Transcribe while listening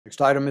Next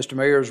item, Mr.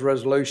 Mayor, is a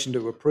resolution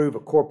to approve a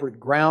corporate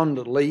ground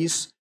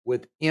lease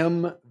with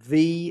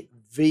MVV,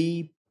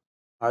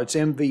 it's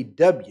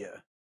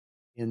MVW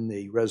in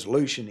the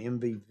resolution,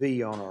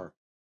 MVV on our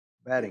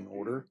batting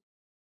order,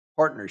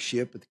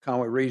 partnership at the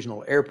Conway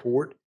Regional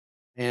Airport.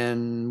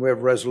 And we have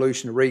a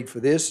resolution to read for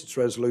this. It's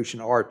Resolution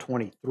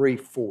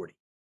R2340.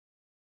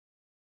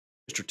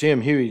 Mr. Tim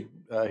Huey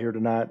here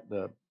tonight,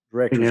 the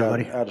director's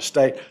out of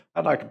state.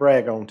 I'd like to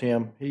brag on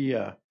Tim. He,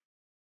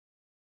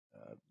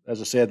 as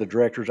I said, the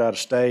director's out of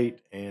state,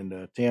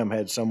 and Tim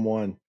had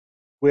someone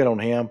quit on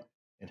him,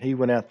 and he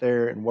went out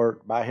there and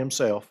worked by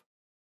himself,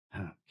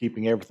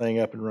 keeping everything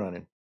up and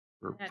running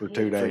for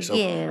 2 days. So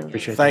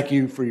thank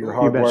you for your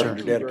hard work and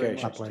your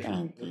dedication.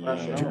 My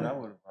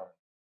pleasure.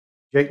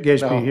 Jake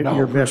gives me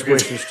your best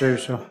wishes too,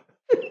 so.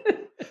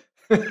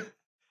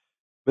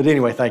 But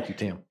anyway, thank you,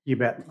 Tim. You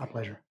bet. My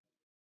pleasure.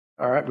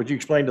 All right. Would you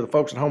explain to the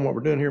folks at home what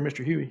we're doing here,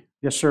 Mr. Huey?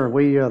 Yes, sir.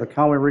 We, the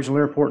Conway Regional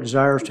Airport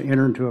desires to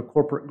enter into a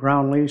corporate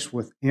ground lease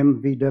with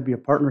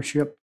MVW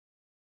Partnership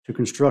to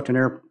construct an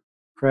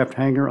aircraft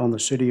hangar on the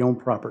city-owned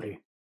property.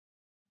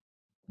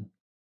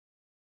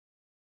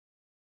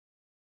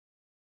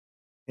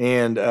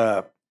 And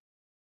I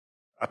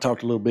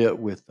talked a little bit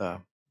with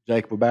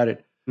Jacob about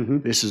it. Mm-hmm.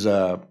 This is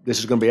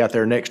going to be out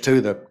there next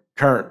to the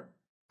current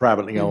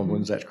privately owned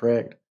ones. That's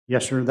correct?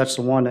 Yes, sir. That's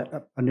the one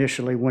that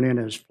initially went in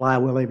as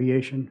Flywheel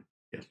Aviation.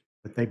 Yes.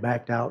 But they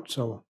backed out,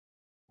 so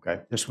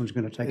okay, this one's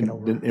going to take it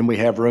over. And we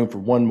have room for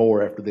one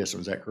more after this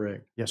one. Is that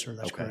correct? Yes, sir.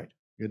 That's correct.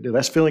 Good deal.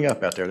 That's filling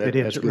up out there. It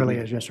is. It really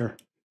is. Yes, sir.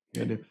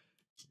 Good deal.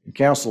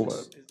 Council,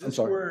 I'm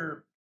sorry.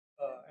 Where,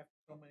 after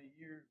so many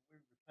years,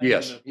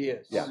 Yes.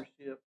 Yes.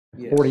 Partnership?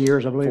 Yes. 40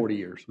 years, I believe. 40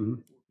 years.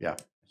 Mhm. Yeah.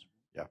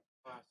 Yeah.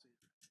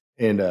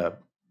 And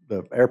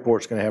the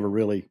airport's going to have a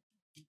really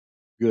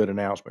good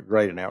announcement,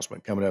 great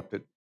announcement coming up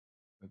that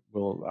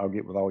I'll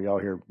get with all y'all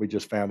here. We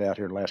just found out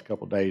here in the last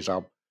couple of days.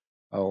 I'll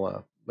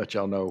let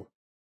y'all know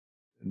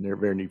in the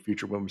very near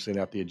future when we send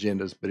out the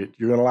agendas. But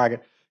you're going to like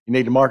it. You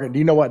need to mark it. Do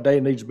you know what day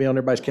it needs to be on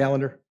everybody's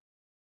calendar?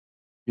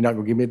 You're not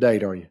going to give me a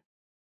date, are you?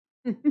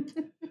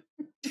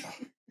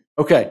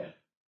 Okay.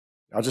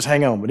 I'll just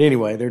hang on. But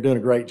anyway, they're doing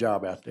a great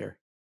job out there.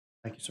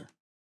 Thank you, sir.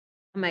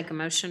 I'll make a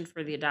motion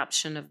for the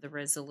adoption of the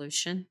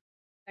resolution.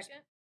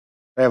 Second.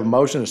 I have a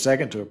motion and a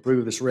second to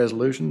approve this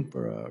resolution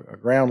for a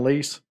ground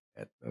lease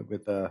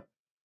with a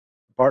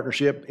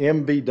partnership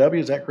MVW.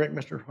 Is that correct,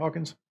 Mr.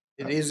 Hawkins?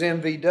 It is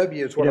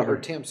MVW. It's what I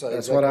heard Tim say.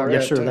 That's Is that what I correct? read.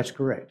 Yes, sir. too. That's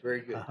correct.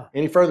 Very good.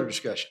 Any further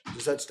discussion?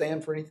 Does that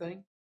stand for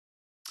anything?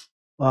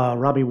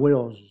 Robbie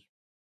Wills is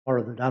part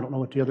of it. I don't know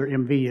what the other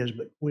MV is,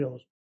 but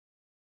Wills.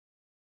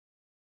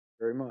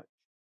 Very much.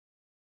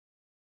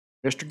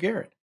 Mr.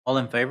 Garrett? All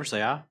in favor,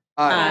 say aye.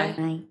 Aye.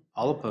 Aye.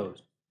 All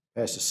opposed.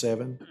 Passes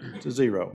 7-0.